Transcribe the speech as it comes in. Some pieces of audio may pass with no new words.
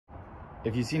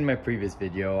If you've seen my previous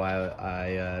video,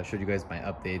 I showed you guys my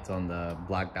updates on the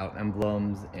blacked out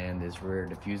emblems and this rear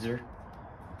diffuser.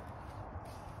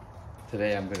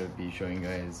 Today I'm going to be showing you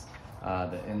guys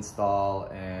the install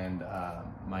and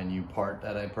my new part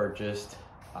that I purchased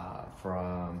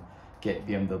from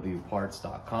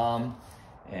getbmwparts.com.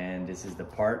 And this is the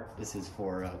part. This is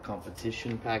for a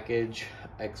competition package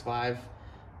X5,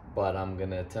 but I'm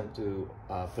going to attempt to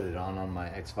put it on my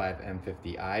X5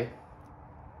 M50i.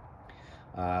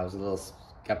 I was a little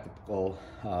skeptical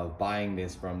of buying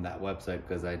this from that website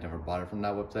because I never bought it from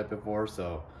that website before,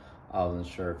 so I wasn't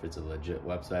sure if it's a legit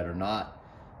website or not.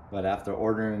 But after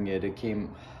ordering it, it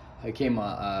came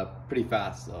pretty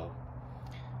fast, so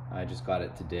I just got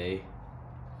it today.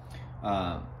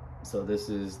 So this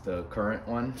is the current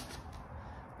one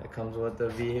that comes with the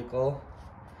vehicle,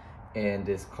 and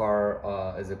this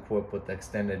car is equipped with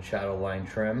extended shadow line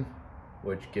trim,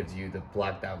 which gives you the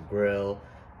blacked out grille,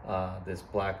 this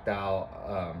blacked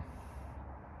out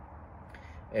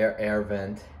air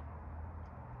vent.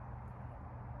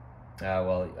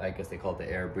 Well, I guess they call it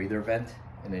the air breather vent,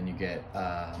 and then you get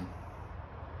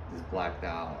this blacked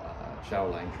out shadow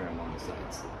line trim on the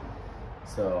sides.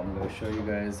 So I'm going to show you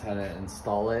guys how to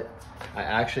install it. I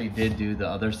actually did do the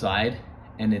other side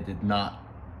and it did not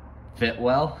fit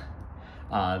well.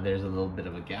 There's a little bit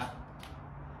of a gap,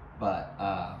 but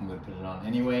I'm going to put it on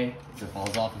anyway. If it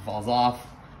falls off, it falls off.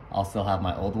 I'll still have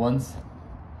my old ones.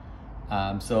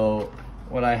 So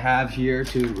what I have here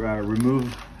to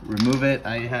remove it,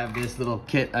 I have this little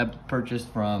kit I purchased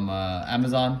from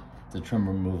Amazon. It's a trim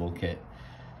removal kit.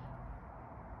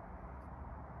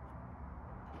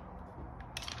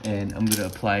 And I'm gonna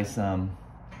apply some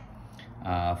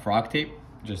frog tape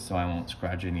just so I won't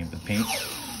scratch any of the paint.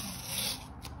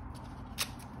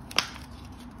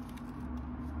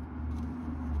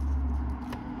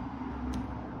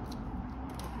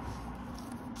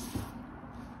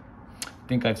 I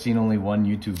think I've seen only one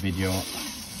YouTube video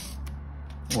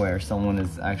where someone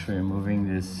is actually removing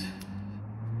this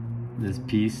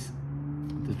piece,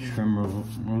 the trim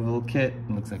removal kit.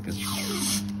 It looks like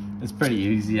it's pretty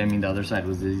easy. I mean, the other side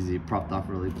was easy, propped off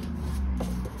really,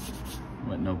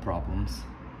 but no problems.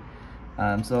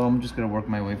 So I'm just gonna work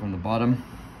my way from the bottom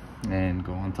and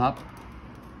go on top.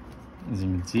 As you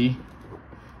can see,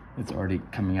 it's already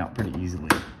coming out pretty easily.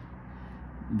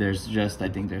 I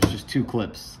think there's just two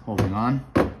clips holding on.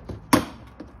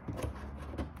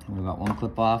 We got one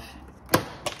clip off.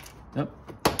 Yep,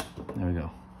 there we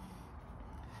go.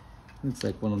 Looks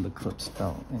like one of the clips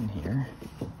fell in here.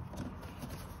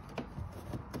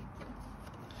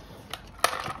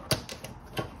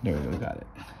 There we go, got it.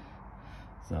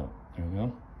 So there we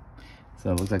go.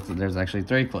 So it looks like there's actually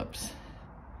 3 clips.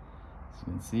 As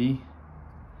you can see,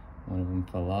 one of them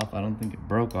fell off. I don't think it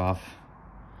broke off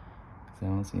because I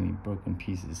don't see any broken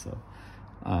pieces. So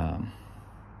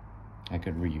I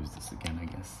could reuse this again, I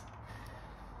guess.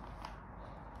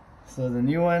 So the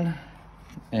new one,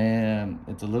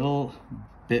 it's a little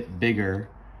bit bigger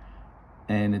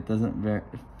and it doesn't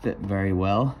fit very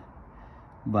well.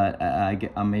 But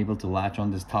I'm able to latch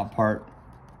on this top part,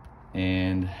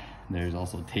 and there's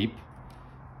also tape.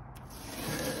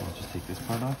 I'll just take this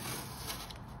part off.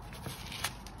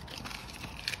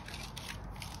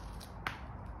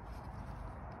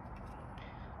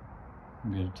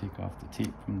 I'm going to take off the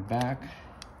tape from the back.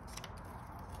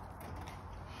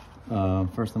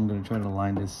 First I'm going to try to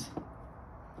line this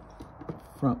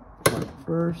front part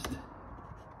first.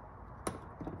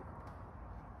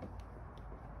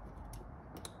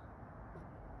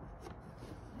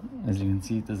 As you can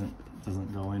see, it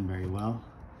doesn't go in very well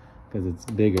because it's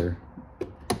bigger. I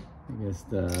guess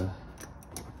the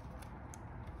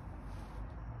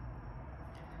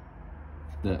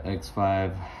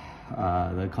X5,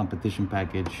 the competition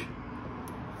package,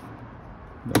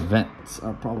 the vents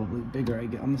are probably bigger,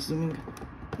 I'm assuming.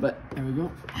 But there we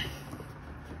go.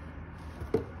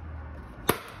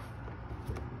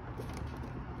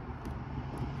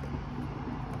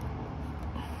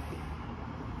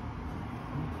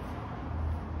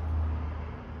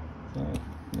 So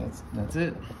that's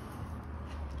it.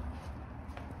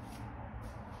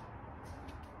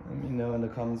 Let me know in the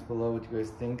comments below what you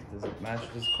guys think. Does it match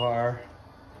this car?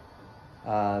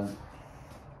 I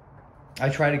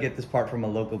tried to get this part from a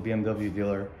local BMW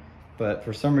dealer, but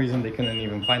for some reason they couldn't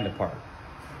even find the part.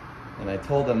 And I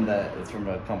told them that it's from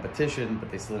a competition,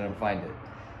 but they still didn't find it.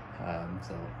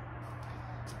 So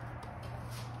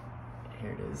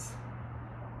here it is.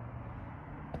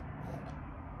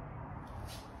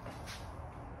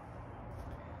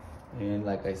 And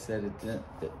like I said, it didn't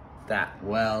fit that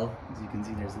well. As you can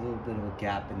see, there's a little bit of a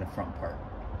gap in the front part.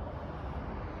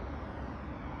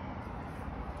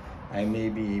 I may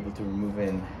be able to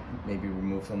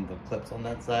remove some of the clips on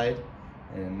that side,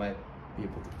 and it might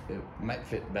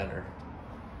fit better.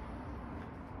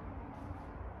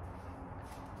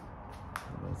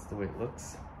 That's the way it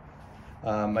looks.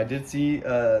 I did see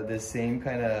this same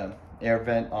kind of air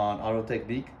vent on Auto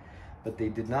Technique, but they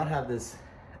did not have this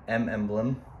M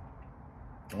emblem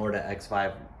or the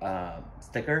X5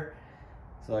 sticker,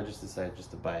 so I just decided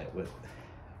to buy it with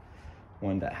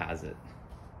one that has it.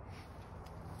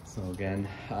 So again,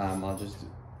 I'll just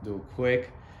do a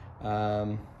quick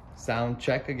sound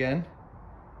check again.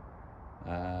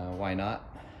 Why not?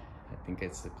 I think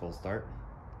it's a cool start.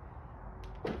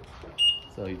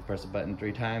 So you press the button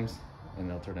 3 times and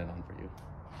they'll turn it on for you.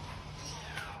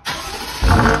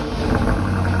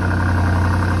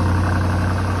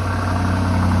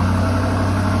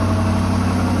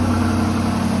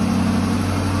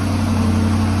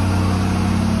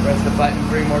 Press the button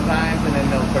 3 more times and then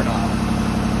they'll turn off.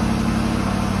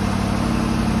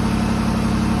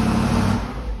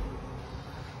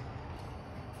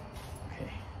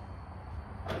 Okay.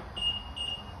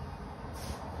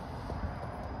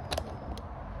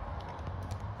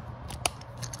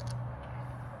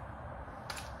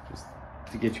 Just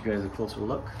to get you guys a closer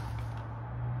look.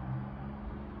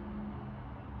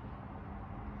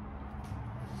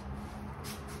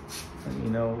 Let me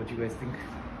know what you guys think.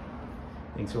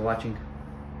 Thanks for watching.